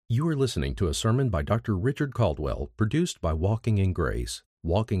You are listening to a sermon by Dr. Richard Caldwell, produced by Walking in Grace.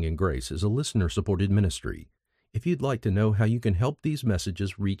 Walking in Grace is a listener-supported ministry. If you'd like to know how you can help these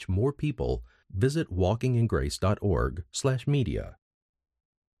messages reach more people, visit walkingingrace.org/media.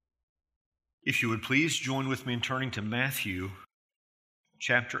 If you would please join with me in turning to Matthew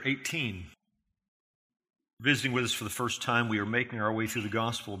chapter 18. Visiting with us for the first time, we are making our way through the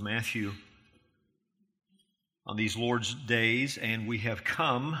Gospel of Matthew on these Lord's days, and we have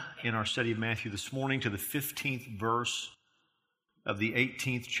come in our study of Matthew this morning to the 15th verse of the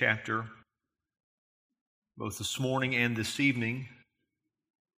 18th chapter. Both this morning and this evening,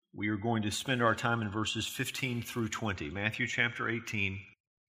 we are going to spend our time in verses 15 through 20. Matthew chapter 18,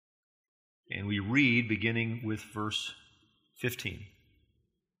 and we read beginning with verse 15.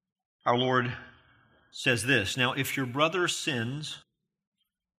 Our Lord says this, "Now if your brother sins,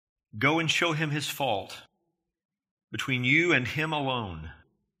 go and show him his fault between you and him alone.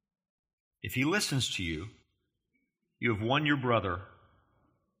 If he listens to you, you have won your brother.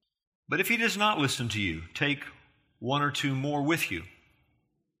 But if he does not listen to you, take one or two more with you,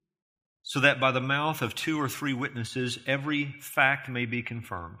 so that by the mouth of two or three witnesses every fact may be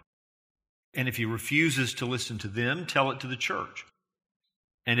confirmed. And if he refuses to listen to them, tell it to the church.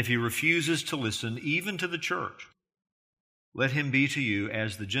 And if he refuses to listen even to the church, let him be to you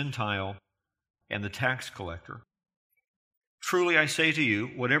as the Gentile and the tax collector. Truly I say to you,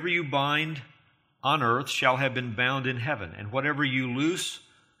 whatever you bind on earth shall have been bound in heaven, and whatever you loose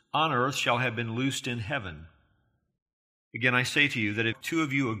on earth shall have been loosed in heaven. Again, I say to you that if two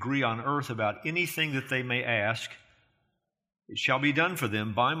of you agree on earth about anything that they may ask, it shall be done for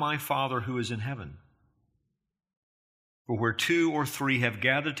them by my Father who is in heaven. For where two or three have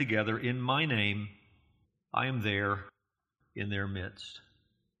gathered together in my name, I am there in their midst."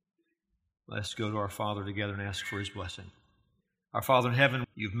 Let's go to our Father together and ask for His blessing. Our Father in heaven,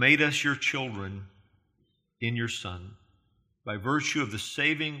 you've made us your children in your Son. By virtue of the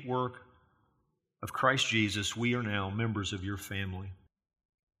saving work of Christ Jesus, we are now members of your family.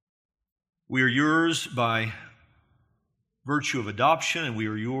 We are yours by virtue of adoption, and we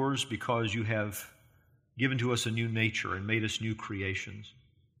are yours because you have given to us a new nature and made us new creations.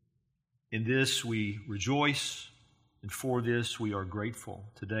 In this we rejoice, and for this we are grateful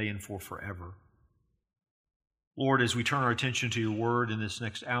today and for forever. Lord, as we turn our attention to your word in this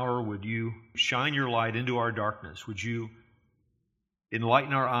next hour, would you shine your light into our darkness? Would you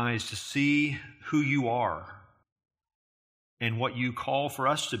enlighten our eyes to see who you are and what you call for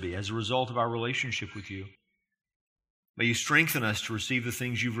us to be as a result of our relationship with you? May you strengthen us to receive the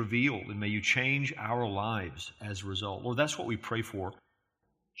things you've revealed, and may you change our lives as a result. Lord, that's what we pray for.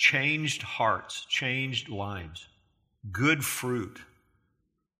 Changed hearts, changed lives, good fruit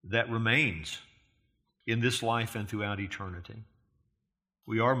that remains in this life and throughout eternity.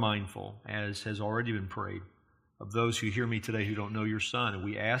 We are mindful, as has already been prayed, of those who hear me today who don't know your Son, and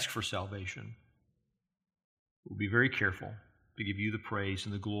we ask for salvation. We'll be very careful to give you the praise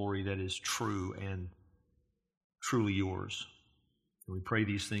and the glory that is true and truly yours. And we pray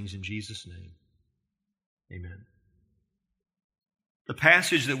these things in Jesus' name. Amen. The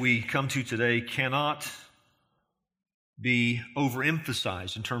passage that we come to today cannot be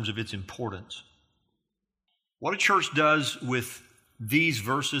overemphasized in terms of its importance. What a church does with these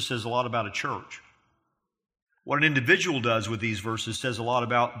verses says a lot about a church. What an individual does with these verses says a lot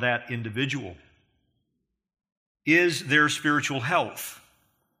about that individual. Is there spiritual health?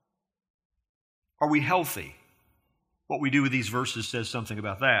 Are we healthy? What we do with these verses says something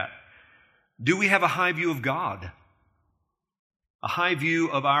about that. Do we have a high view of God? A high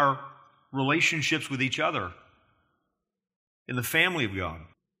view of our relationships with each other in the family of God?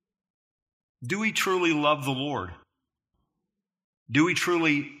 Do we truly love the Lord? Do we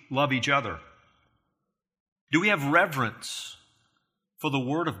truly love each other? Do we have reverence for the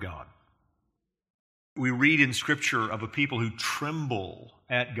Word of God? We read in Scripture of a people who tremble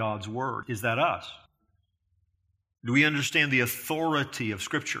at God's Word. Is that us? Do we understand the authority of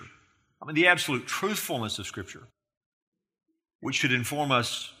Scripture? The absolute truthfulness of Scripture, which should inform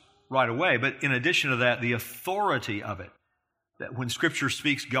us right away. But in addition to that, the authority of it, that when Scripture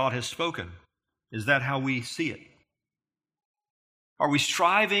speaks, God has spoken. Is that how we see it? Are we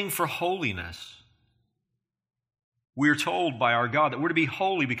striving for holiness? We are told by our God that we're to be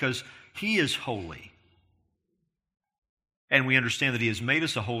holy because He is holy. And we understand that He has made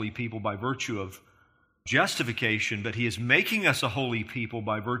us a holy people by virtue of justification, but He is making us a holy people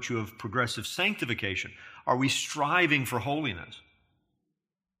by virtue of progressive sanctification. Are we striving for holiness?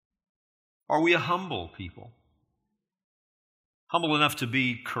 Are we a humble people? Humble enough to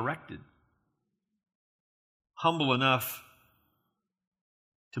be corrected? Humble enough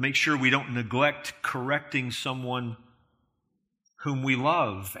to make sure we don't neglect correcting someone whom we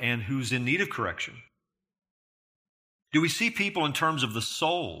love and who's in need of correction? Do we see people in terms of the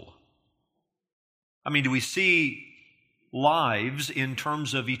soul? I mean, do we see lives in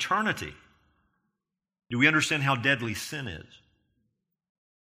terms of eternity? Do we understand how deadly sin is?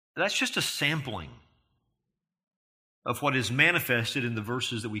 That's just a sampling of what is manifested in the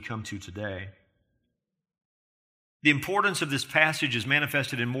verses that we come to today. The importance of this passage is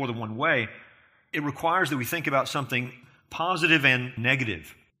manifested in more than one way. It requires that we think about something positive and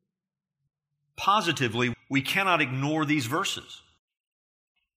negative. Positively, we cannot ignore these verses.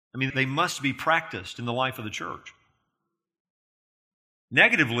 I mean, they must be practiced in the life of the church.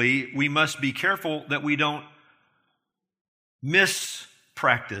 Negatively, we must be careful that we don't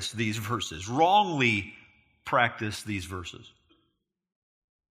mispractice these verses, wrongly practice these verses.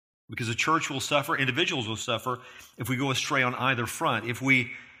 Because the church will suffer, individuals will suffer if we go astray on either front. If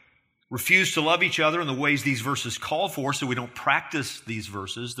we refuse to love each other in the ways these verses call for, so we don't practice these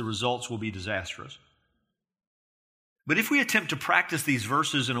verses, the results will be disastrous. But if we attempt to practice these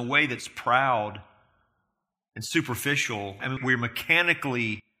verses in a way that's proud and superficial, I mean, we're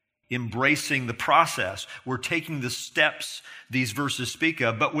mechanically embracing the process. We're taking the steps these verses speak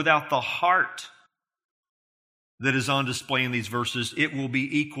of, but without the heart that is on display in these verses, it will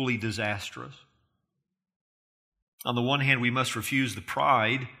be equally disastrous. On the one hand, we must refuse the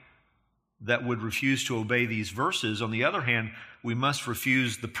pride that would refuse to obey these verses. On the other hand, we must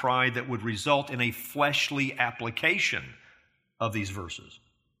refuse the pride that would result in a fleshly application of these verses.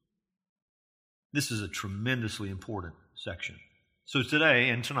 This is a tremendously important section. So today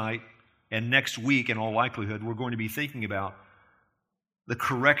and tonight and next week, in all likelihood, we're going to be thinking about the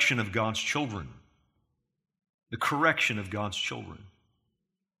correction of God's children. The correction of God's children.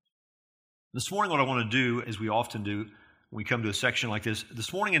 This morning, what I want to do, as we often do when we come to a section like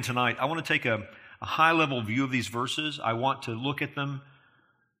this morning and tonight, I want to take a high-level view of these verses. I want to look at them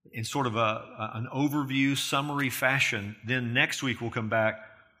in sort of an overview, summary fashion. Then next week, we'll come back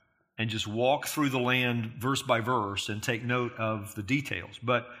and just walk through the land verse by verse and take note of the details.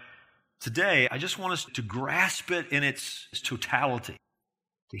 But today, I just want us to grasp it in its totality,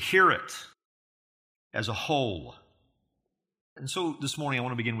 to hear it as a whole. And so this morning, I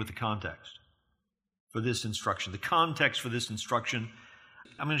want to begin with the context for this instruction. The context for this instruction,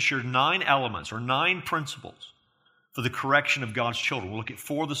 I'm going to share 9 elements or 9 principles for the correction of God's children. We'll look at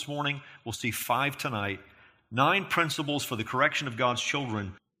 4 this morning. We'll see 5 tonight. 9 principles for the correction of God's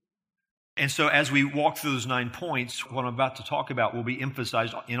children. And so as we walk through those 9 points, what I'm about to talk about will be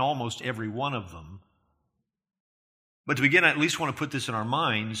emphasized in almost every one of them. But to begin, I at least want to put this in our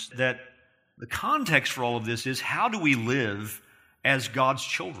minds that the context for all of this is, how do we live as God's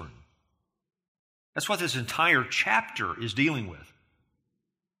children? That's what this entire chapter is dealing with.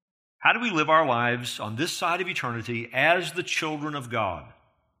 How do we live our lives on this side of eternity as the children of God?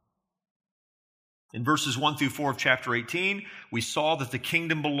 In verses 1 through 4 of chapter 18, we saw that the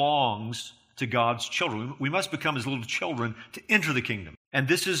kingdom belongs to God's children. We must become as little children to enter the kingdom. And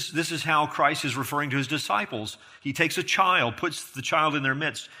this is how Christ is referring to his disciples. He takes a child, puts the child in their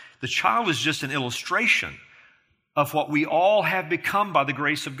midst. The child is just an illustration of what we all have become by the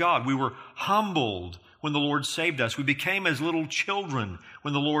grace of God. We were humbled when the Lord saved us. We became as little children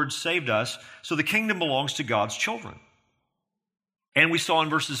when the Lord saved us. So the kingdom belongs to God's children. And we saw in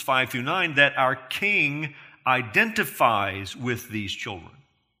verses 5 through 9 that our King identifies with these children.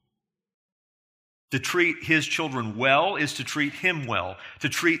 To treat his children well is to treat him well. To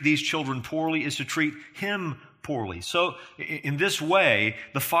treat these children poorly is to treat him poorly. So in this way,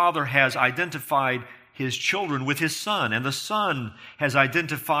 the Father has identified his children with his Son, and the Son has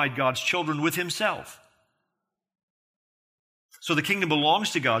identified God's children with himself. So the kingdom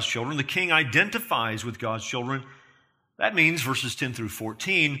belongs to God's children. The King identifies with God's children. That means, verses 10 through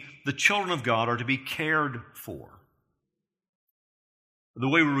 14, the children of God are to be cared for. The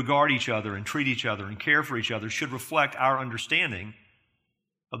way we regard each other and treat each other and care for each other should reflect our understanding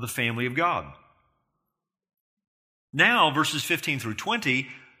of the family of God. Now, verses 15 through 20,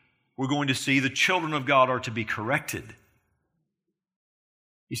 we're going to see the children of God are to be corrected.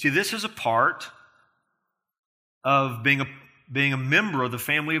 You see, this is a part of being a member of the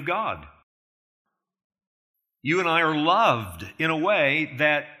family of God. You and I are loved in a way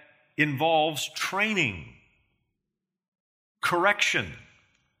that involves training, correction.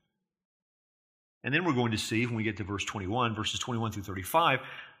 And then we're going to see, when we get to verse 21, verses 21 through 35,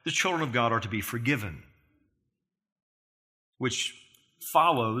 the children of God are to be forgiven, which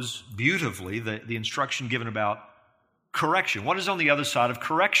follows beautifully the instruction given about correction. What is on the other side of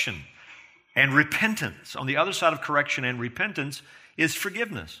correction and repentance? On the other side of correction and repentance is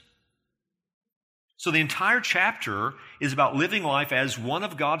forgiveness. So the entire chapter is about living life as one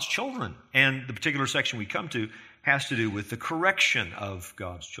of God's children. And the particular section we come to has to do with the correction of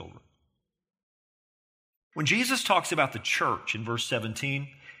God's children. When Jesus talks about the church in verse 17,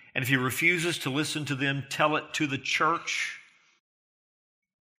 and if he refuses to listen to them, tell it to the church,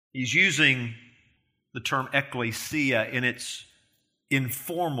 he's using the term ecclesia in its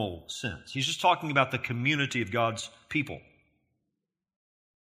informal sense. He's just talking about the community of God's people.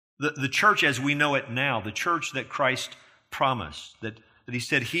 The church as we know it now, the church that Christ promised, that he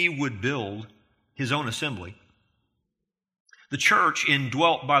said he would build his own assembly. The church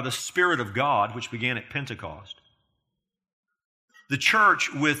indwelt by the Spirit of God, which began at Pentecost. The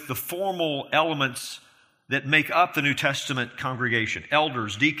church with the formal elements that make up the New Testament congregation,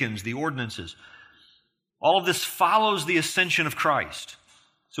 elders, deacons, the ordinances. All of this follows the ascension of Christ.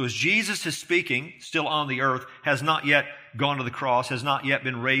 So as Jesus is speaking, still on the earth, has not yet gone to the cross, has not yet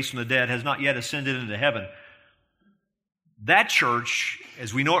been raised from the dead, has not yet ascended into heaven, that church,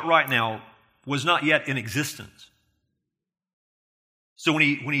 as we know it right now, was not yet in existence. So when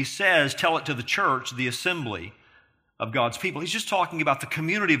he says, tell it to the church, the assembly of God's people, he's just talking about the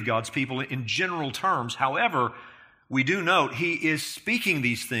community of God's people in general terms. However, we do note he is speaking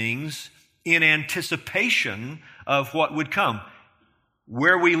these things in anticipation of what would come,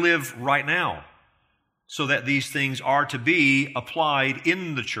 where we live right now, so that these things are to be applied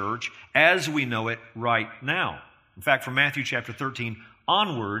in the church as we know it right now. In fact, from Matthew chapter 13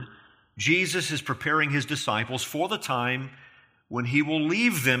 onward, Jesus is preparing his disciples for the time when he will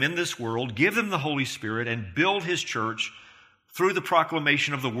leave them in this world, give them the Holy Spirit, and build his church through the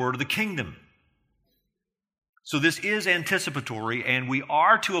proclamation of the word of the kingdom. So this is anticipatory, and we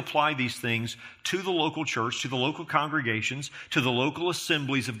are to apply these things to the local church, to the local congregations, to the local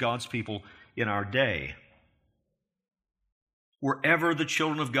assemblies of God's people in our day. Wherever the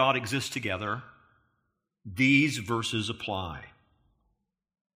children of God exist together, these verses apply.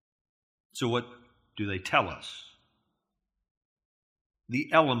 So what do they tell us? The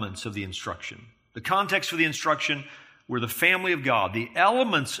elements of the instruction. The context for the instruction, we're the family of God. The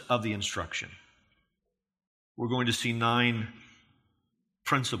elements of the instruction. We're going to see 9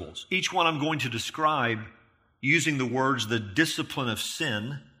 principles. Each one I'm going to describe using the words, the discipline of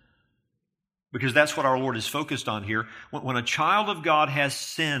sin, because that's what our Lord is focused on here. When a child of God has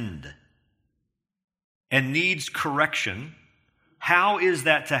sinned and needs correction, how is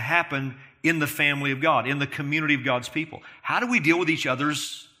that to happen in the family of God, in the community of God's people? How do we deal with each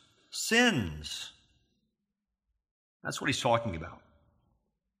other's sins? That's what he's talking about.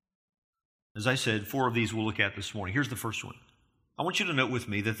 As I said, 4 of these we'll look at this morning. Here's the first one. I want you to note with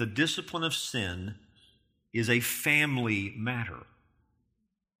me that the discipline of sin is a family matter.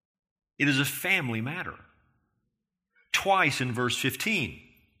 It is a family matter. Twice in verse 15,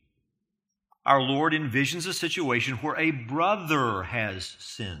 our Lord envisions a situation where a brother has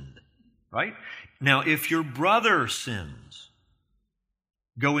sinned. Right? Now, if your brother sins,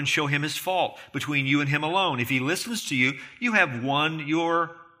 go and show him his fault between you and him alone. If he listens to you, you have won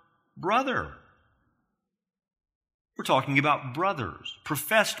your brother. We're talking about brothers,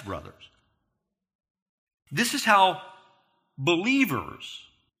 professed brothers. This is how believers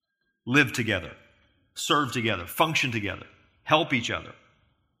live together, serve together, function together, help each other.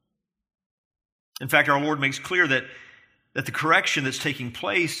 In fact, our Lord makes clear that the correction that's taking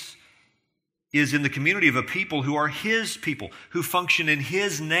place is in the community of a people who are his people, who function in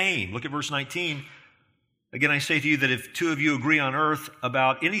his name. Look at verse 19. Again, I say to you that if 2 of you agree on earth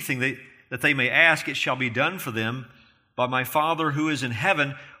about anything that they may ask, it shall be done for them by my Father who is in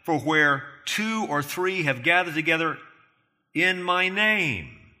heaven. For where 2 or 3 have gathered together in my name,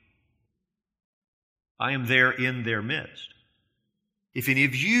 I am there in their midst. If any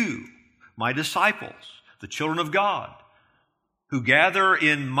of you, my disciples, the children of God, who gather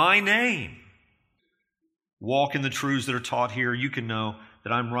in my name, walk in the truths that are taught here, you can know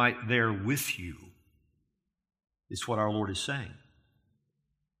that I'm right there with you. It's what our Lord is saying.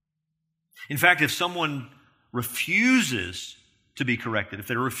 In fact, if someone refuses to be corrected, if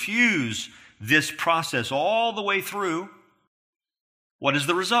they refuse this process all the way through, what is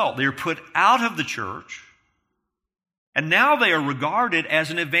the result? They are put out of the church, and now they are regarded as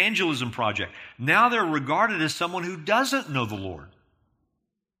an evangelism project. Now they're regarded as someone who doesn't know the Lord.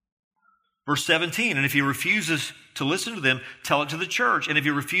 Verse 17, and if he refuses to listen to them, tell it to the church. And if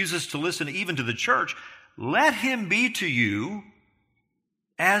he refuses to listen even to the church, let him be to you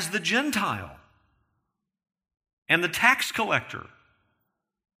as the Gentile and the tax collector,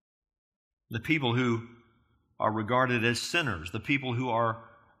 the people who are regarded as sinners, the people who are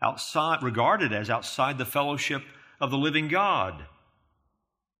regarded as outside the fellowship of the living God.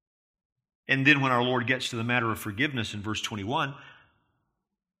 And then when our Lord gets to the matter of forgiveness in verse 21,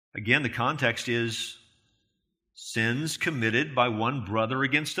 again, the context is sins committed by one brother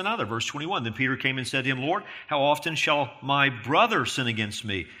against another. Verse 21, then Peter came and said to him, Lord, how often shall my brother sin against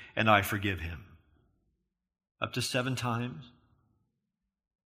me, and I forgive him? Up to 7 times.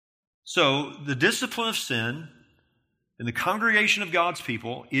 So the discipline of sin in the congregation of God's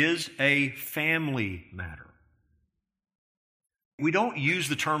people is a family matter. We don't use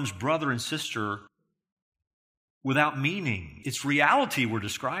the terms brother and sister without meaning. It's reality we're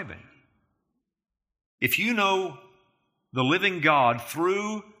describing. If you know the living God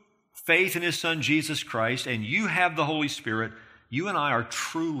through faith in His Son, Jesus Christ, and you have the Holy Spirit, you and I are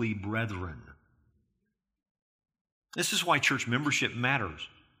truly brethren. This is why church membership matters.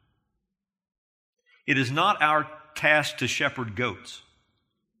 It is not our task to shepherd goats.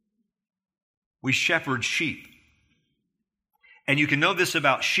 We shepherd sheep. And you can know this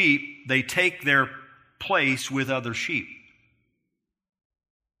about sheep, they take their place with other sheep.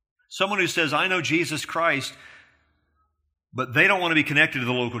 Someone who says, I know Jesus Christ, but they don't want to be connected to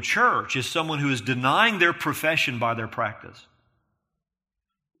the local church, is someone who is denying their profession by their practice.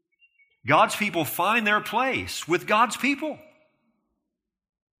 God's people find their place with God's people.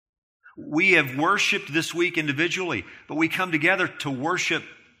 We have worshiped this week individually, but we come together to worship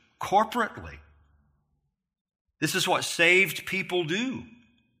corporately. This is what saved people do.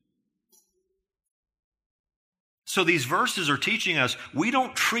 So these verses are teaching us we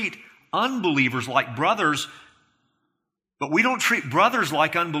don't treat unbelievers like brothers, but we don't treat brothers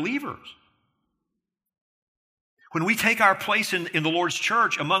like unbelievers. When we take our place in the Lord's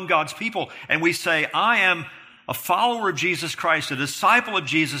church among God's people and we say, I am a follower of Jesus Christ, a disciple of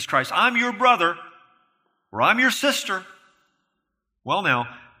Jesus Christ, I'm your brother or I'm your sister, well now,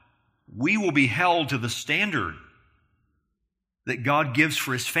 we will be held to the standard that God gives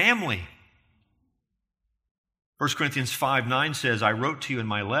for His family. 1 Corinthians 5:9 says, I wrote to you in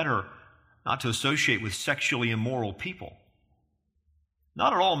my letter not to associate with sexually immoral people.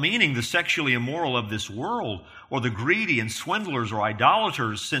 Not at all meaning the sexually immoral of this world or the greedy and swindlers or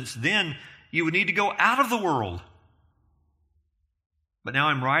idolaters, since then you would need to go out of the world. But now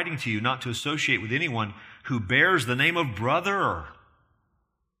I'm writing to you not to associate with anyone who bears the name of brother,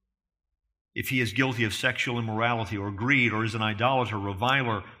 if he is guilty of sexual immorality or greed or is an idolater,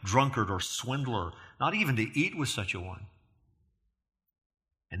 reviler, drunkard, or swindler, not even to eat with such a one.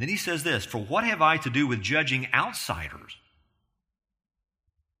 And then he says this, for what have I to do with judging outsiders?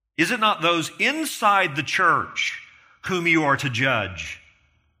 Is it not those inside the church whom you are to judge?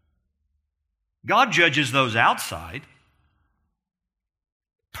 God judges those outside.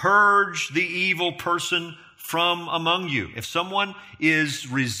 Purge the evil person from among you. If someone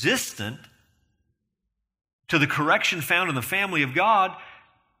is resistant to the correction found in the family of God,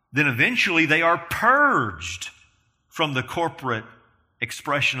 then eventually they are purged from the corporate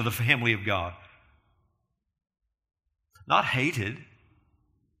expression of the family of God. Not hated,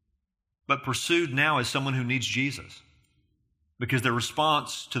 but pursued now as someone who needs Jesus, because their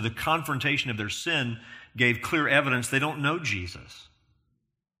response to the confrontation of their sin gave clear evidence they don't know Jesus.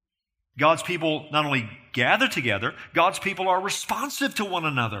 God's people not only gather together, God's people are responsive to one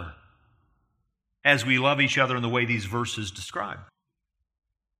another as we love each other in the way these verses describe.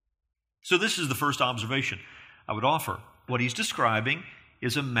 So this is the first observation I would offer. What he's describing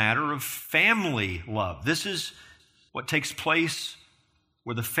is a matter of family love. This is what takes place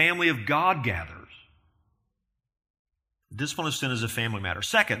where the family of God gathers. The discipline of sin is a family matter.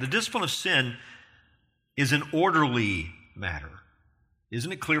 Second, the discipline of sin is an orderly matter.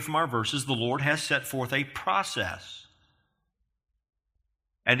 Isn't it clear from our verses? The Lord has set forth a process.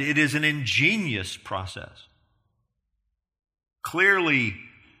 And it is an ingenious process. Clearly,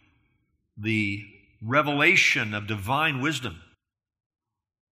 the revelation of divine wisdom.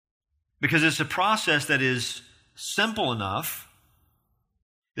 Because it's a process that is simple enough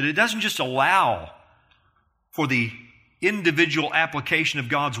that it doesn't just allow for the individual application of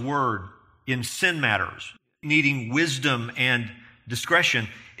God's Word in sin matters, needing wisdom and discretion.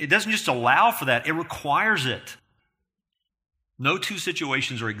 It doesn't just allow for that, it requires it. No two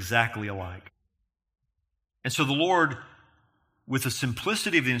situations are exactly alike. And so the Lord, with the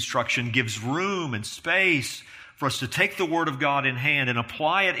simplicity of the instruction, gives room and space for us to take the Word of God in hand and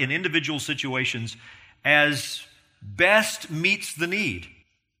apply it in individual situations as best meets the need.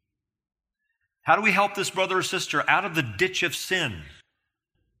 How do we help this brother or sister out of the ditch of sin?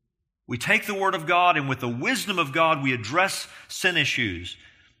 We take the Word of God, and with the wisdom of God, we address sin issues.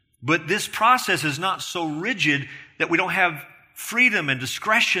 But this process is not so rigid that we don't have freedom and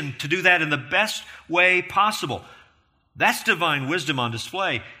discretion to do that in the best way possible. That's divine wisdom on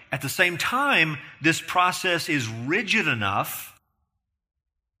display. At the same time, this process is rigid enough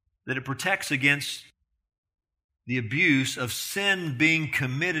that it protects against the abuse of sin being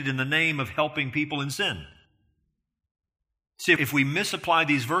committed in the name of helping people in sin. See, if we misapply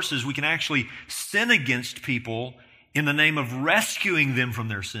these verses, we can actually sin against people in the name of rescuing them from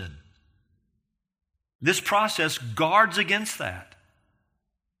their sin. This process guards against that.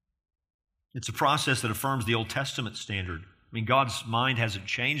 It's a process that affirms the Old Testament standard. I mean, God's mind hasn't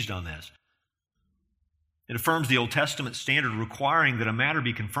changed on this. It affirms the Old Testament standard requiring that a matter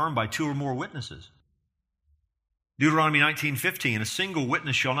be confirmed by 2 or more witnesses. Deuteronomy 19:15, a single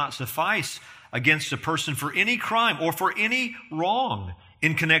witness shall not suffice against a person for any crime or for any wrong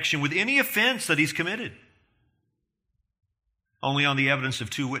in connection with any offense that he's committed. Only on the evidence of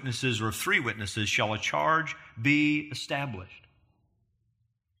 2 witnesses or of 3 witnesses shall a charge be established.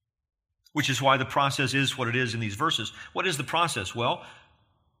 Which is why the process is what it is in these verses. What is the process? Well,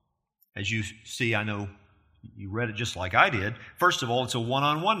 as you see, I know you read it just like I did. First of all, it's a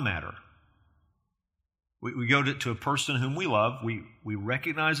one-on-one matter. We go to a person whom we love. We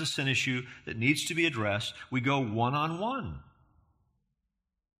recognize a sin issue that needs to be addressed. We go one-on-one.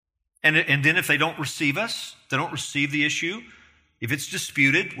 And then if they don't receive us, they don't receive the issue, if it's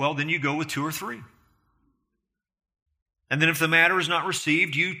disputed, well, then you go with 2 or 3. And then if the matter is not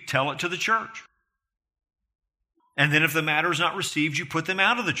received, you tell it to the church. And then if the matter is not received, you put them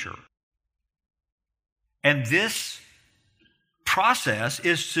out of the church. And this process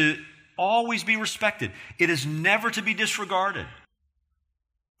is to always be respected. It is never to be disregarded.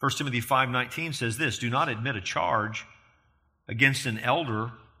 1 Timothy 5:19 says this, do not admit a charge against an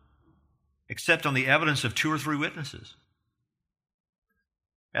elder except on the evidence of 2 or 3 witnesses.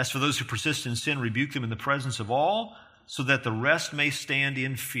 As for those who persist in sin, rebuke them in the presence of all, so that the rest may stand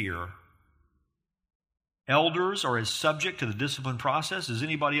in fear. Elders are as subject to the discipline process as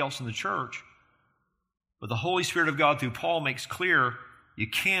anybody else in the church. But the Holy Spirit of God through Paul makes clear you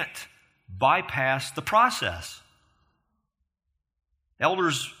can't bypass the process.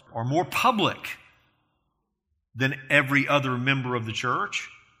 Elders are more public than every other member of the church.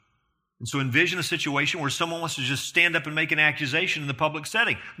 And so envision a situation where someone wants to just stand up and make an accusation in the public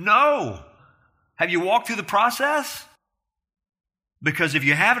setting. No! Have you walked through the process? Because if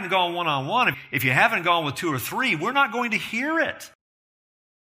you haven't gone one-on-one, if you haven't gone with 2 or 3, we're not going to hear it.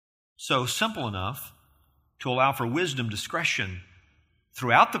 So simple enough to allow for wisdom, discretion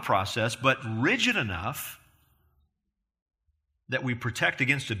throughout the process, but rigid enough that we protect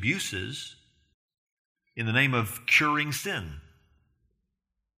against abuses in the name of curing sin.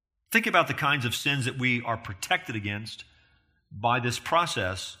 Think about the kinds of sins that we are protected against by this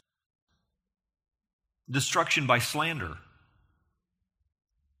process. Destruction by slander.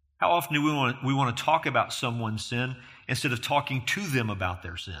 How often do we want to talk about someone's sin instead of talking to them about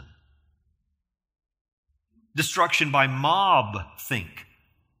their sin? Destruction by mob think.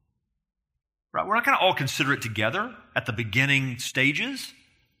 Right? We're not going to all consider it together at the beginning stages.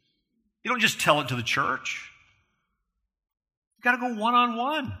 You don't just tell it to the church. You've got to go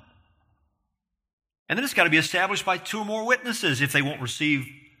one-on-one. And then it's got to be established by 2 or more witnesses if they won't receive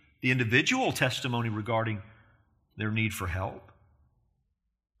the individual testimony regarding their need for help.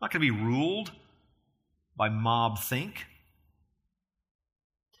 Not going to be ruled by mob think.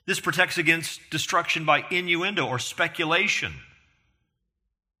 This protects against destruction by innuendo or speculation.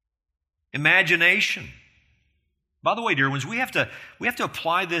 Imagination. By the way, dear ones, we have to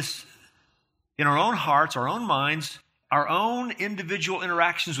apply this in our own hearts, our own minds, our own individual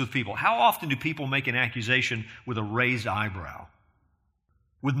interactions with people. How often do people make an accusation with a raised eyebrow?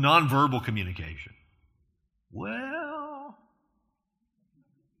 With nonverbal communication? Well,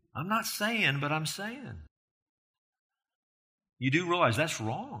 I'm not saying, but I'm saying. You do realize that's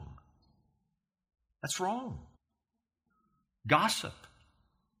wrong. That's wrong. Gossip.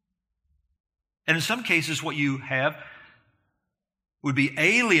 And in some cases, what you have would be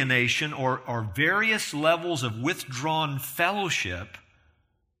alienation or various levels of withdrawn fellowship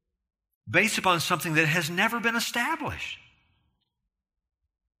based upon something that has never been established.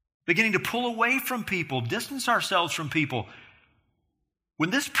 Beginning to pull away from people, distance ourselves from people,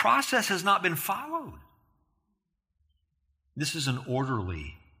 when this process has not been followed. This is an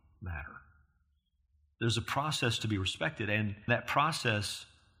orderly matter. There's a process to be respected, and that process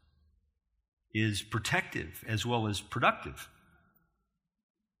is protective as well as productive.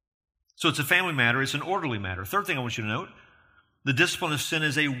 So it's a family matter, it's an orderly matter. Third thing I want you to note, the discipline of sin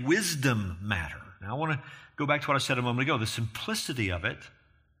is a wisdom matter. Now I want to go back to what I said a moment ago, the simplicity of it,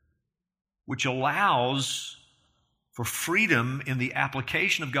 which allows for freedom in the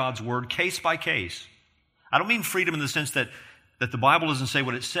application of God's word case by case. I don't mean freedom in the sense that that the Bible doesn't say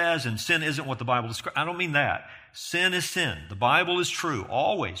what it says and sin isn't what the Bible describes. I don't mean that. Sin is sin. The Bible is true,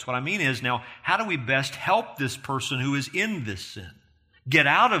 always. What I mean is, now, how do we best help this person who is in this sin get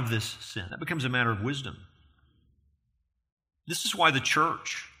out of this sin? That becomes a matter of wisdom. This is why the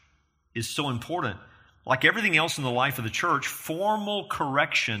church is so important. Like everything else in the life of the church, formal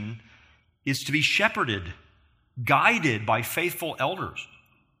correction is to be shepherded, guided by faithful elders.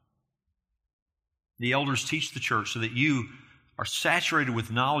 The elders teach the church so that you are saturated with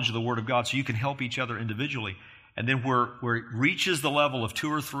knowledge of the Word of God so you can help each other individually. And then where it reaches the level of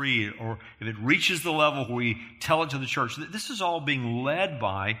 2 or 3, or if it reaches the level where we tell it to the church, this is all being led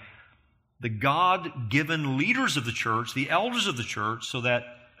by the God-given leaders of the church, the elders of the church, so that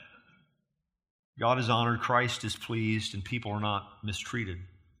God is honored, Christ is pleased, and people are not mistreated.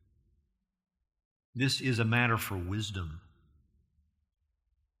 This is a matter for wisdom.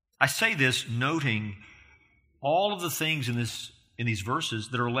 I say this noting all of the things in these verses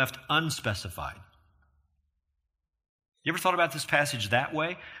that are left unspecified. You ever thought about this passage that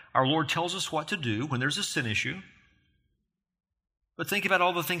way? Our Lord tells us what to do when there's a sin issue, but think about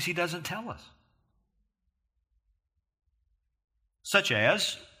all the things He doesn't tell us. Such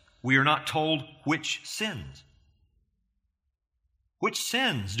as, we are not told which sins. Which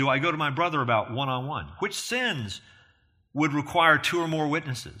sins do I go to my brother about one-on-one? Which sins would require 2 or more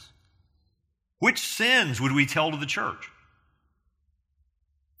witnesses? Which sins would we tell to the church?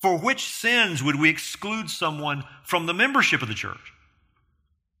 For which sins would we exclude someone from the membership of the church?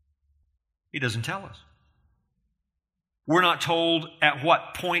 He doesn't tell us. We're not told at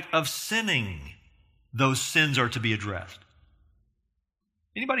what point of sinning those sins are to be addressed.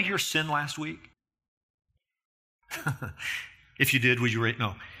 Anybody here sin last week? If you did, would you rate?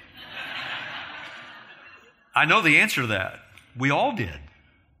 No. I know the answer to that. We all did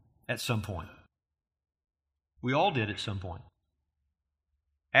at some point. We all did at some point.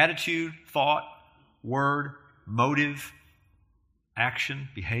 Attitude, thought, word, motive, action,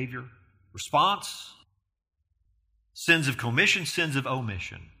 behavior, response, sins of commission, sins of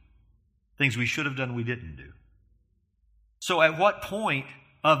omission, things we should have done we didn't do. So at what point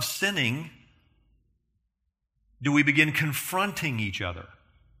of sinning do we begin confronting each other?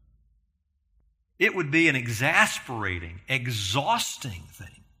 It would be an exasperating, exhausting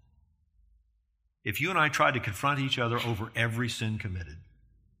thing if you and I tried to confront each other over every sin committed.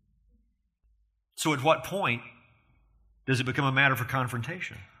 So at what point does it become a matter for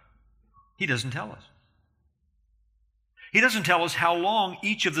confrontation? He doesn't tell us. He doesn't tell us how long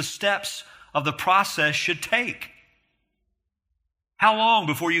each of the steps of the process should take. How long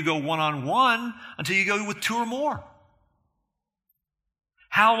before you go one-on-one until you go with 2 or more?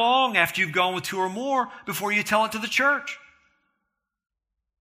 How long after you've gone with 2 or more before you tell it to the church?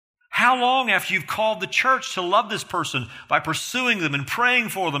 How long after you've called the church to love this person by pursuing them and praying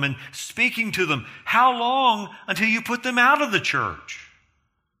for them and speaking to them? How long until you put them out of the church?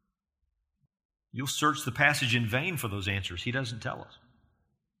 You'll search the passage in vain for those answers. He doesn't tell us.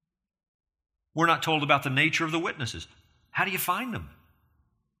 We're not told about the nature of the witnesses. How do you find them?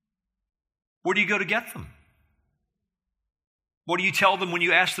 Where do you go to get them? What do you tell them when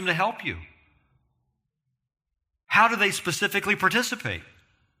you ask them to help you? How do they specifically participate?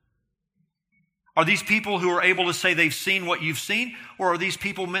 Are these people who are able to say they've seen what you've seen, or are these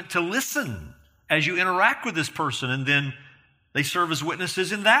people meant to listen as you interact with this person and then they serve as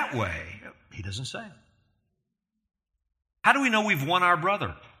witnesses in that way? He doesn't say. How do we know we've won our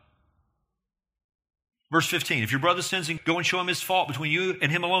brother? Verse 15, if your brother sins, go and show him his fault between you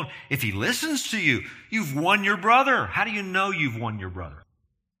and him alone. If he listens to you, you've won your brother. How do you know you've won your brother?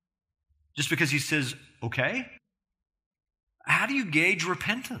 Just because he says, okay? How do you gauge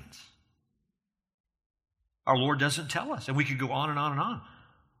repentance? Our Lord doesn't tell us, and we could go on and on and on.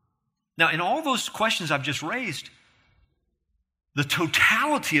 Now, in all those questions I've just raised, the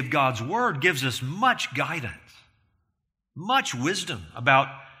totality of God's Word gives us much guidance, much wisdom about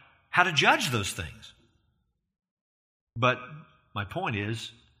how to judge those things. But my point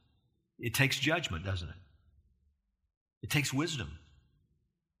is, it takes judgment, doesn't it? It takes wisdom.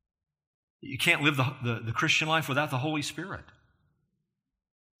 You can't live the Christian life without the Holy Spirit,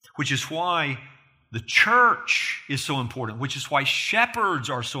 which is why the church is so important, which is why shepherds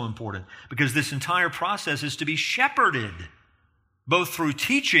are so important, because this entire process is to be shepherded, both through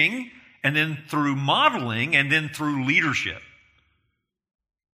teaching and then through modeling and then through leadership.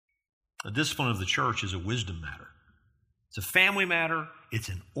 The discipline of the church is a wisdom matter. It's a family matter. It's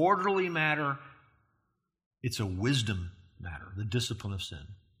an orderly matter. It's a wisdom matter, the discipline of sin.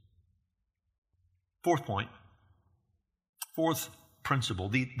 Fourth point, fourth principle,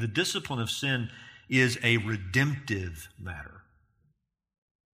 the discipline of sin is a redemptive matter.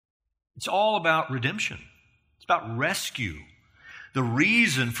 It's all about redemption. It's about rescue. The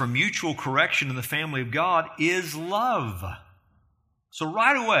reason for mutual correction in the family of God is love. So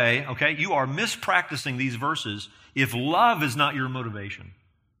right away, okay, you are mispracticing these verses if love is not your motivation.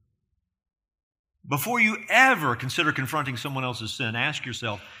 Before you ever consider confronting someone else's sin, ask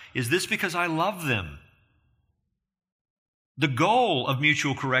yourself, is this because I love them? The goal of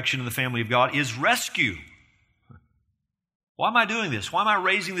mutual correction in the family of God is rescue. Why am I doing this? Why am I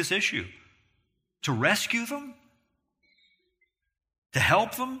raising this issue? To rescue them? To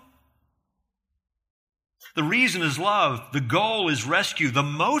help them? The reason is love. The goal is rescue. The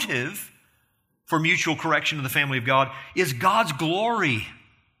motive for mutual correction in the family of God is God's glory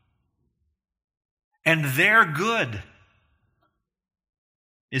and their good.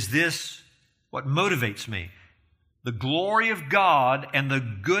 Is this what motivates me? The glory of God and the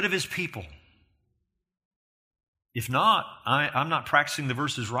good of His people. If not, I'm not practicing the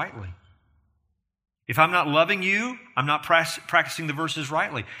verses rightly. If I'm not loving you, I'm not practicing the verses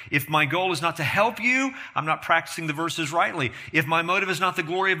rightly. If my goal is not to help you, I'm not practicing the verses rightly. If my motive is not the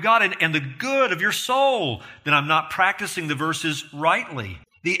glory of God and the good of your soul, then I'm not practicing the verses rightly.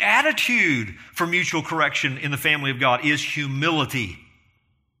 The attitude for mutual correction in the family of God is humility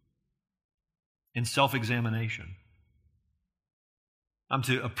and self-examination. I'm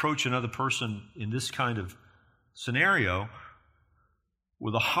to approach another person in this kind of scenario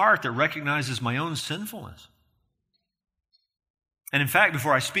with a heart that recognizes my own sinfulness. And in fact,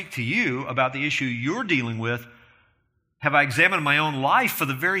 before I speak to you about the issue you're dealing with, have I examined my own life for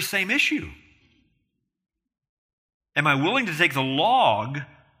the very same issue? Am I willing to take the log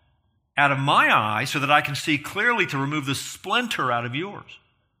out of my eye so that I can see clearly to remove the splinter out of yours?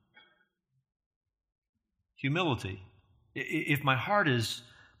 Humility. If my heart is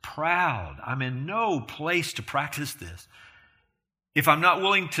proud, I'm in no place to practice this. If I'm not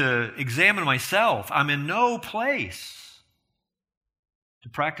willing to examine myself, I'm in no place to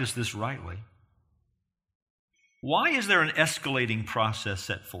practice this rightly. Why is there an escalating process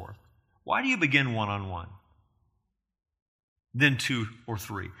set forth? Why do you begin one-on-one? Then 2 or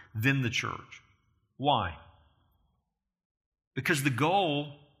 3, then the church. Why? Because the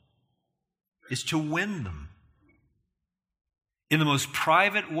goal is to win them in the most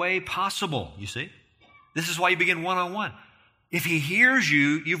private way possible, you see? This is why you begin one-on-one. If he hears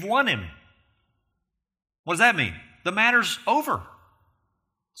you, you've won him. What does that mean? The matter's over.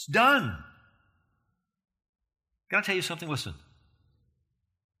 It's done. Can I tell you something? Listen.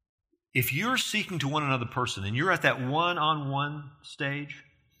 If you're seeking to win another person and you're at that one-on-one stage,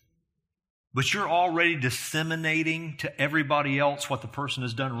 but you're already disseminating to everybody else what the person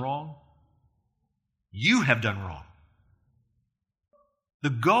has done wrong, you have done wrong. The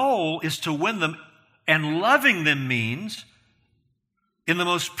goal is to win them, and loving them means in the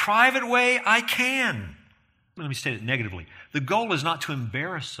most private way I can. Let me state it negatively. The goal is not to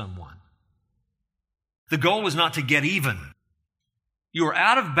embarrass someone. The goal is not to get even. You are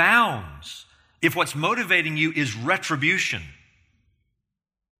out of bounds if what's motivating you is retribution.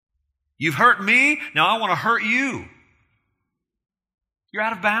 You've hurt me, now I want to hurt you. You're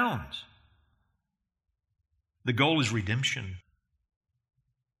out of bounds. The goal is redemption.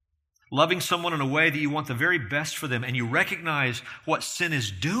 Loving someone in a way that you want the very best for them, and you recognize what sin is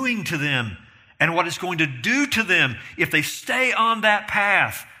doing to them and what it's going to do to them if they stay on that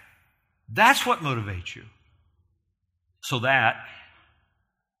path. That's what motivates you. So that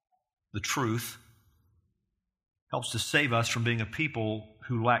the truth helps to save us from being a people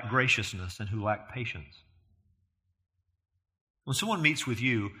who lack graciousness and who lack patience. When someone meets with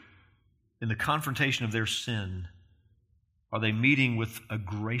you in the confrontation of their sin, are they meeting with a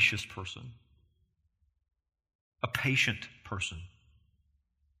gracious person? A patient person?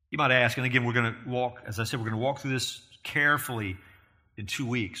 You might ask, and again, we're going to walk, as I said, we're going to walk through this carefully in 2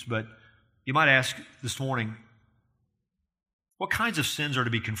 weeks, but you might ask this morning, what kinds of sins are to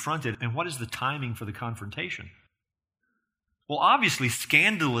be confronted, and what is the timing for the confrontation? Well, obviously,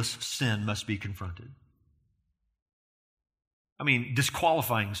 scandalous sin must be confronted. I mean,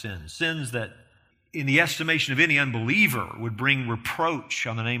 disqualifying sins, sins that in the estimation of any unbeliever would bring reproach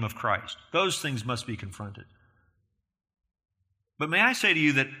on the name of Christ. Those things must be confronted. But may I say to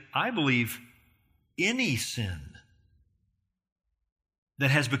you that I believe any sin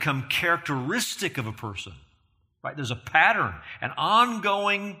that has become characteristic of a person, right? There's a pattern, an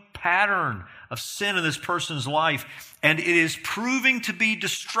ongoing pattern of sin in this person's life, and it is proving to be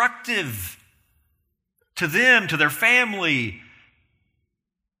destructive to them, to their family,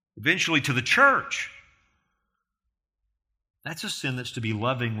 eventually to the church. That's a sin that's to be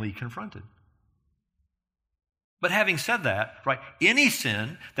lovingly confronted. But having said that, right, any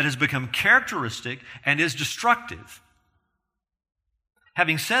sin that has become characteristic and is destructive.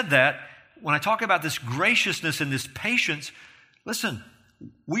 Having said that, when I talk about this graciousness and this patience, listen,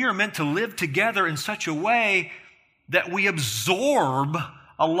 we are meant to live together in such a way that we absorb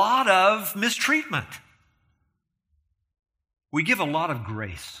a lot of mistreatment. We give a lot of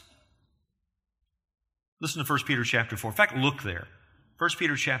grace. Listen to 1 Peter chapter 4. In fact, look there. 1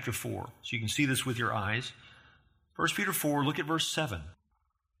 Peter chapter 4, so you can see this with your eyes. 1 Peter 4, look at verse 7. I'm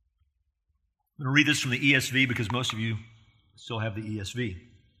going to read this from the ESV because most of you still have the ESV.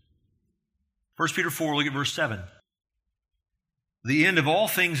 1 Peter 4, look at verse 7. The end of all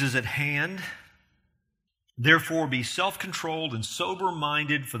things is at hand. Therefore, be self-controlled and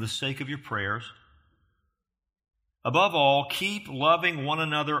sober-minded for the sake of your prayers. Above all, keep loving one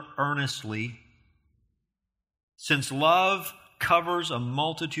another earnestly, since love covers a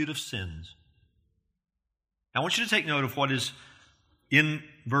multitude of sins. Now, I want you to take note of what is in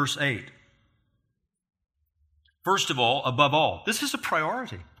verse 8. First of all, above all, this is a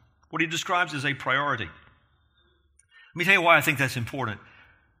priority. What he describes as a priority. Let me tell you why I think that's important.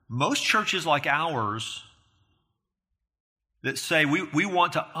 Most churches like ours that say we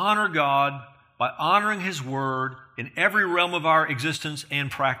want to honor God by honoring His Word in every realm of our existence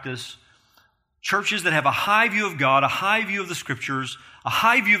and practice, churches that have a high view of God, a high view of the Scriptures, a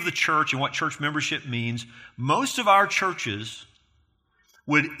high view of the church and what church membership means, most of our churches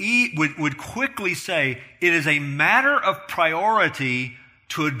would quickly say it is a matter of priority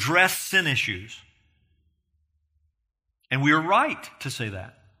to address sin issues. And we are right to say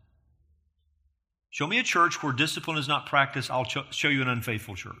that. Show me a church where discipline is not practiced, I'll show you an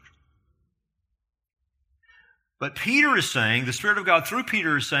unfaithful church. But Peter is saying, the Spirit of God through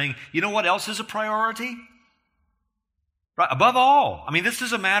Peter is saying, you know what else is a priority? Right, above all, I mean, this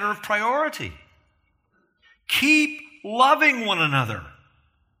is a matter of priority. Keep loving one another.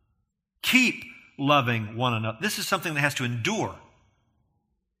 Keep loving one another. This is something that has to endure.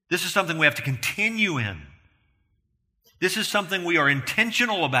 This is something we have to continue in. This is something we are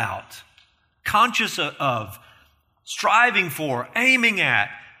intentional about, conscious of, striving for, aiming at,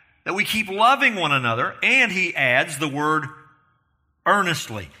 that we keep loving one another. And he adds the word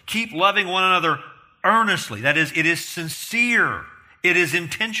earnestly. Keep loving one another earnestly. That is, it is sincere. It is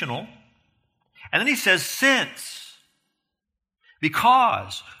intentional. And then he says, since.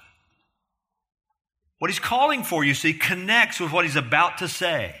 Because. What he's calling for, you see, connects with what he's about to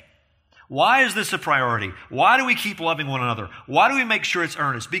say. Why is this a priority? Why do we keep loving one another? Why do we make sure it's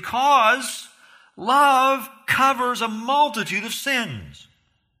earnest? Because love covers a multitude of sins.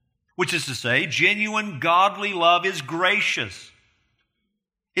 Which is to say, genuine godly love is gracious.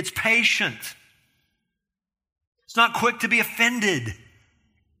 It's patient. It's not quick to be offended.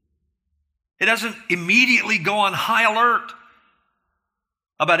 It doesn't immediately go on high alert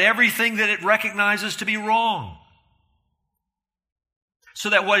about everything that it recognizes to be wrong. So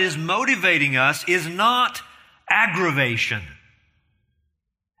that what is motivating us is not aggravation,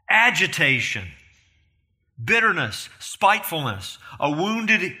 agitation, bitterness, spitefulness, a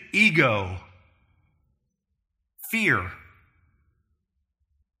wounded ego, fear.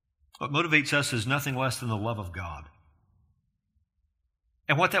 What motivates us is nothing less than the love of God.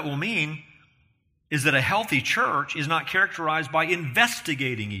 And what that will mean is that a healthy church is not characterized by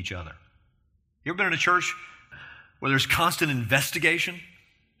investigating each other. You ever been in a church where there's constant investigation?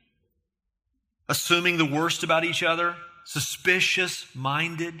 Assuming the worst about each other?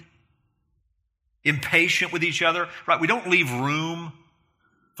 Suspicious-minded? Impatient with each other? Right? We don't leave room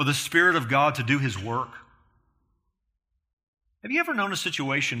for the Spirit of God to do His work. Have you ever known a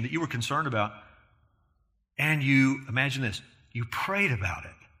situation that you were concerned about and you, imagine this, you prayed about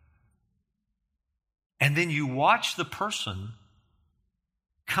it? And then you watch the person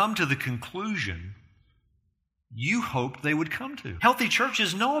come to the conclusion you hoped they would come to. Healthy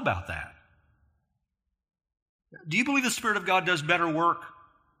churches know about that. Do you believe the Spirit of God does better work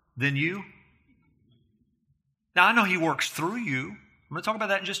than you? Now, I know He works through you. I'm going to talk about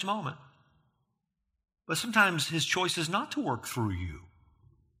that in just a moment. But sometimes His choice is not to work through you,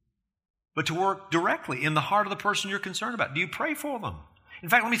 but to work directly in the heart of the person you're concerned about. Do you pray for them? In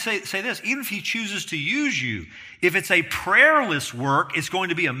fact, let me say this. Even if He chooses to use you, if it's a prayerless work, it's going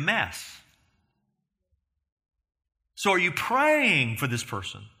to be a mess. So are you praying for this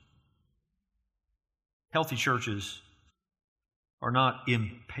person? Healthy churches are not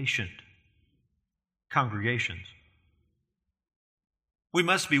impatient congregations. We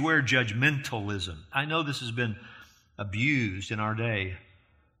must beware judgmentalism. I know this has been abused in our day,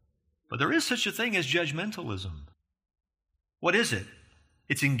 but there is such a thing as judgmentalism. What is it?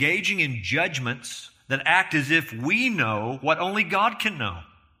 It's engaging in judgments that act as if we know what only God can know.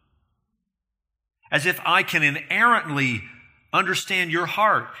 As if I can inerrantly understand your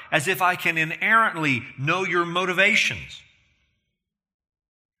heart, as if I can inerrantly know your motivations,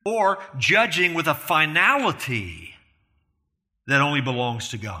 or judging with a finality that only belongs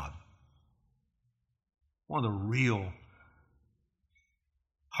to God. One of the real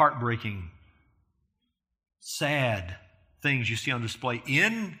heartbreaking, sad things you see on display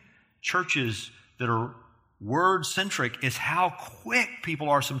in churches that are word-centric is how quick people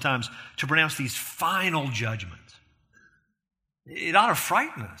are sometimes to pronounce these final judgments. It ought to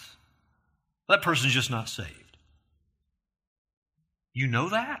frighten us. That person's just not saved. You know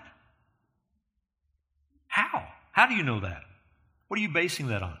that? How? How do you know that? What are you basing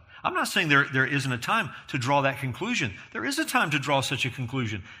that on? I'm not saying there isn't a time to draw that conclusion. There is a time to draw such a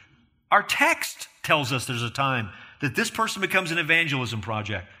conclusion. Our text tells us there's a time that this person becomes an evangelism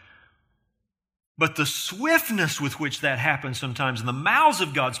project. But the swiftness with which that happens sometimes in the mouths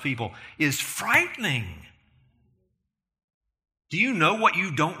of God's people is frightening. Do you know what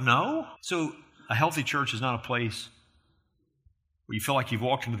you don't know? So a healthy church is not a place where you feel like you've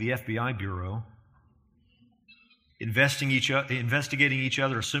walked into the FBI bureau, investigating each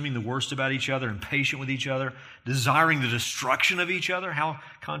other, assuming the worst about each other, impatient with each other, desiring the destruction of each other. How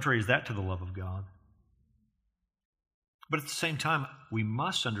contrary is that to the love of God? But at the same time, we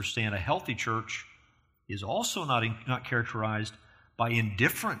must understand a healthy church is also not characterized by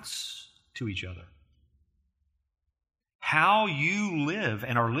indifference to each other. How you live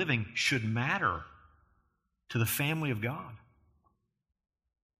and are living should matter to the family of God.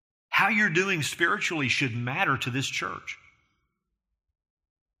 How you're doing spiritually should matter to this church.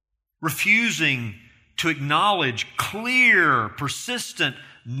 Refusing to acknowledge clear, persistent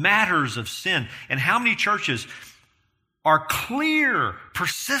matters of sin. And how many churches are clear,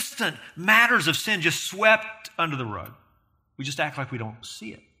 persistent matters of sin just swept under the rug? We just act like we don't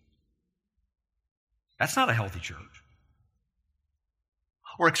see it. That's not a healthy church.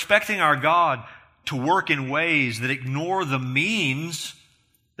 Or expecting our God to work in ways that ignore the means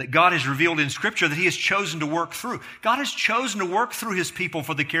that God has revealed in Scripture that He has chosen to work through. God has chosen to work through His people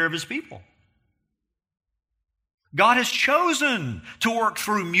for the care of His people. God has chosen to work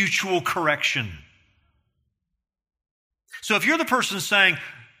through mutual correction. So if you're the person saying,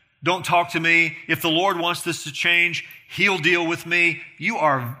 don't talk to me, if the Lord wants this to change, He'll deal with me, you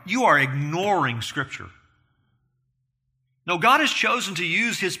are ignoring Scripture. No, God has chosen to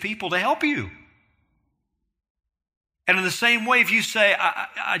use His people to help you. And in the same way, if you say,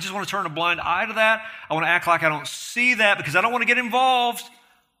 I just want to turn a blind eye to that, I want to act like I don't see that because I don't want to get involved,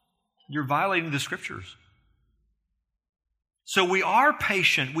 you're violating the Scriptures. So we are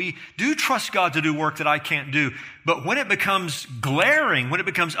patient. We do trust God to do work that I can't do. But when it becomes glaring, when it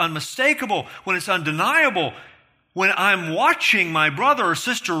becomes unmistakable, when it's undeniable, when I'm watching my brother or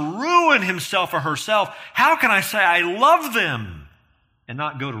sister ruin himself or herself, how can I say I love them and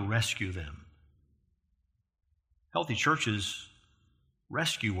not go to rescue them? Healthy churches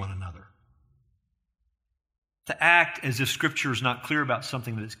rescue one another. To act as if Scripture is not clear about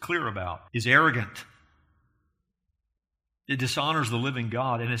something that it's clear about is arrogant. It dishonors the living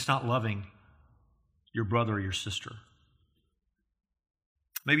God, and it's not loving your brother or your sister.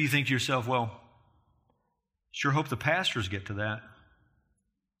 Maybe you think to yourself, well, sure hope the pastors get to that.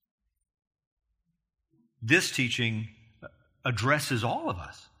 This teaching addresses all of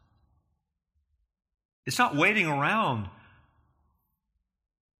us. It's not waiting around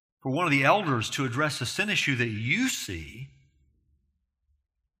for one of the elders to address a sin issue that you see.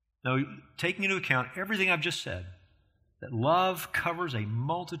 No, taking into account everything I've just said, that love covers a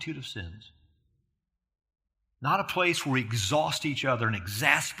multitude of sins. Not a place where we exhaust each other and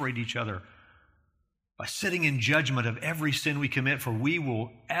exasperate each other by sitting in judgment of every sin we commit, for we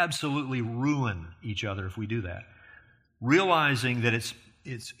will absolutely ruin each other if we do that. Realizing that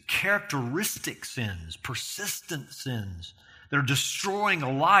it's characteristic sins, persistent sins that are destroying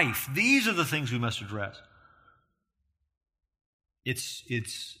a life. These are the things we must address. It's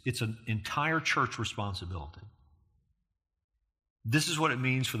an entire church responsibility. This is what it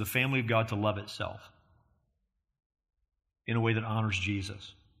means for the family of God to love itself in a way that honors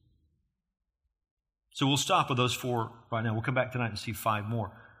Jesus. So we'll stop with those 4 right now. We'll come back tonight and see 5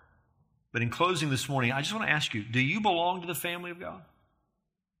 more. But in closing this morning, I just want to ask you, do you belong to the family of God?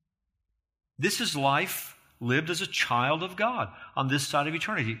 This is life lived as a child of God on this side of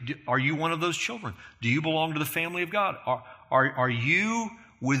eternity. Are you one of those children? Do you belong to the family of God? Are you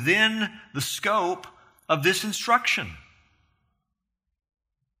within the scope of this instruction?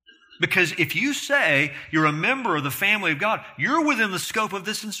 Because if you say you're a member of the family of God, you're within the scope of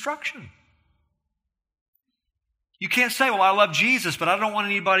this instruction. You can't say, well, I love Jesus, but I don't want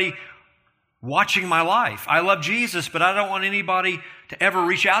anybody watching my life. I love Jesus, but I don't want anybody to ever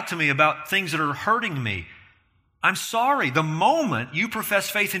reach out to me about things that are hurting me. I'm sorry. The moment you profess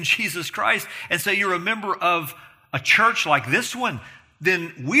faith in Jesus Christ and say you're a member of a church like this one,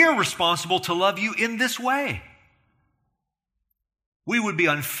 then we are responsible to love you in this way. We would be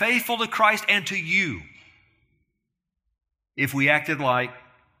unfaithful to Christ and to you if we acted like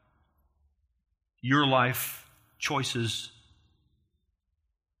your life choices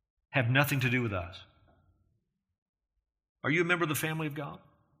have nothing to do with us. Are you a member of the family of God?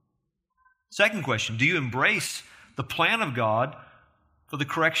 Second question, do you embrace the plan of God for the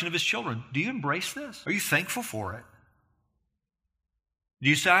correction of His children? Do you embrace this? Are you thankful for it? Do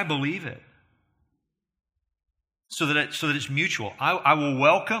you say, I believe it? So that it's mutual. I will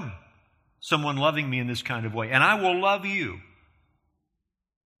welcome someone loving me in this kind of way, and I will love you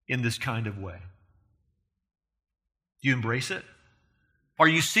in this kind of way. Do you embrace it? Are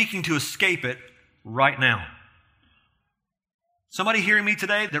you seeking to escape it right now? Somebody hearing me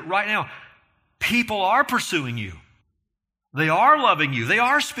today that right now, people are pursuing you. They are loving you. They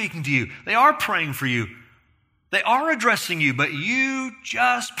are speaking to you. They are praying for you. They are addressing you, but you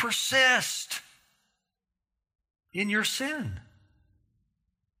just persist in your sin.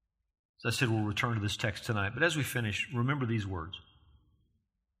 As I said, we'll return to this text tonight. But as we finish, remember these words.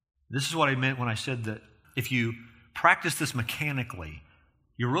 This is what I meant when I said that if you practice this mechanically,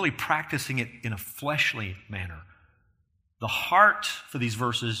 you're really practicing it in a fleshly manner. The heart for these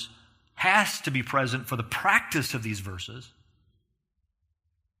verses has to be present for the practice of these verses.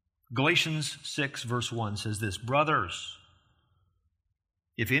 Galatians 6 verse 1 says this, brothers,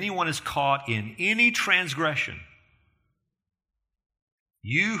 if anyone is caught in any transgression,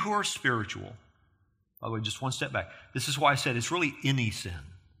 you who are spiritual, by the way, just one step back. This is why I said it's really any sin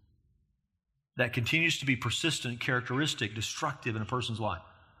that continues to be persistent, characteristic, destructive in a person's life.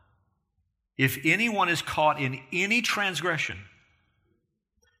 If anyone is caught in any transgression,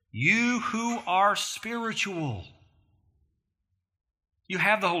 you who are spiritual, you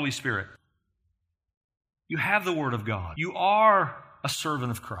have the Holy Spirit. You have the Word of God. You are a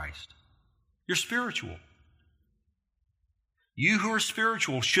servant of Christ. You're spiritual. You who are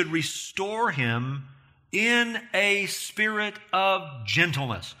spiritual should restore him in a spirit of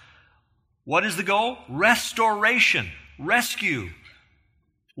gentleness. What is the goal? Restoration, rescue.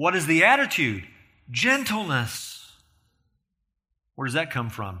 What is the attitude? Gentleness. Where does that come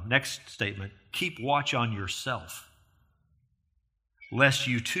from? Next statement, keep watch on yourself, lest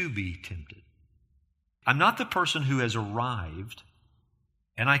you too be tempted. I'm not the person who has arrived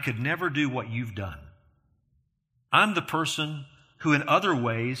and I could never do what you've done. I'm the person who in other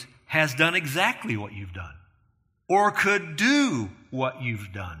ways has done exactly what you've done or could do what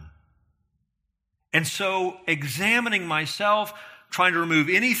you've done. And so examining myself, trying to remove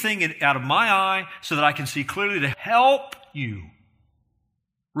anything out of my eye so that I can see clearly to help you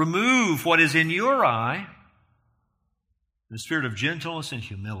remove what is in your eye in the spirit of gentleness and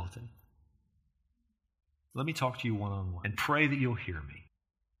humility. Let me talk to you one-on-one and pray that you'll hear me.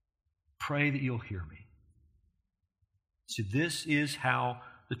 Pray that you'll hear me. See, this is how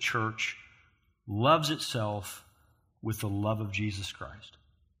the church loves itself with the love of Jesus Christ.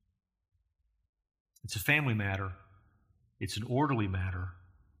 It's a family matter. It's an orderly matter.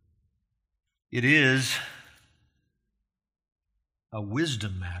 It is a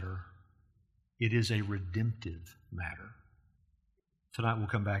wisdom matter. It is a redemptive matter. Tonight we'll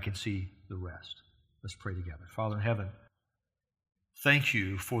come back and see the rest. Let's pray together. Father in heaven, thank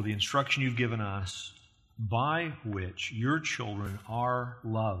you for the instruction you've given us by which your children are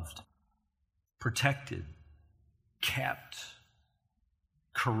loved, protected, kept,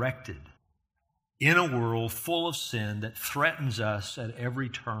 corrected in a world full of sin that threatens us at every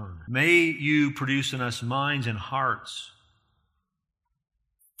turn. May you produce in us minds and hearts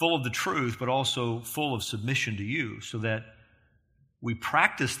full of the truth, but also full of submission to you, so that we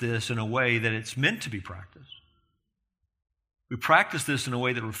practice this in a way that it's meant to be practiced. We practice this in a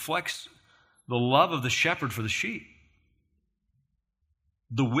way that reflects the love of the shepherd for the sheep,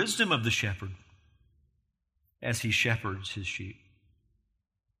 the wisdom of the shepherd as he shepherds his sheep.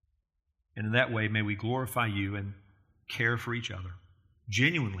 And in that way, may we glorify you and care for each other,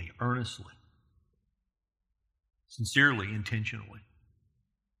 genuinely, earnestly, sincerely, intentionally.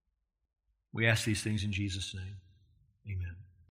 We ask these things in Jesus' name. Amen.